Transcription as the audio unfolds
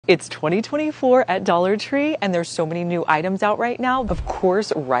It's 2024 at Dollar Tree, and there's so many new items out right now. Of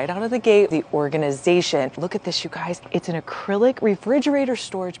course, right out of the gate, the organization. Look at this, you guys. It's an acrylic refrigerator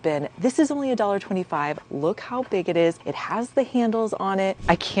storage bin. This is only $1.25. Look how big it is. It has the handles on it.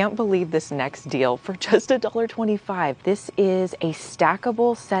 I can't believe this next deal for just $1.25. This is a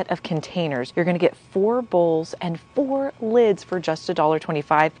stackable set of containers. You're gonna get 4 bowls and 4 lids for just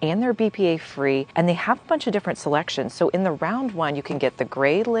 $1.25, and they're BPA free, and they have a bunch of different selections. So in the round one, you can get the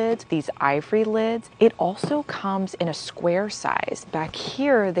gray lids, these ivory lids. It also comes in a square size. Back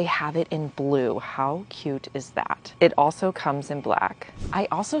here, they have it in blue. How cute is that? It also comes in black. I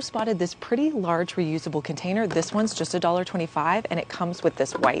also spotted this pretty large reusable container. This one's just $1.25, and it comes with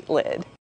this white lid.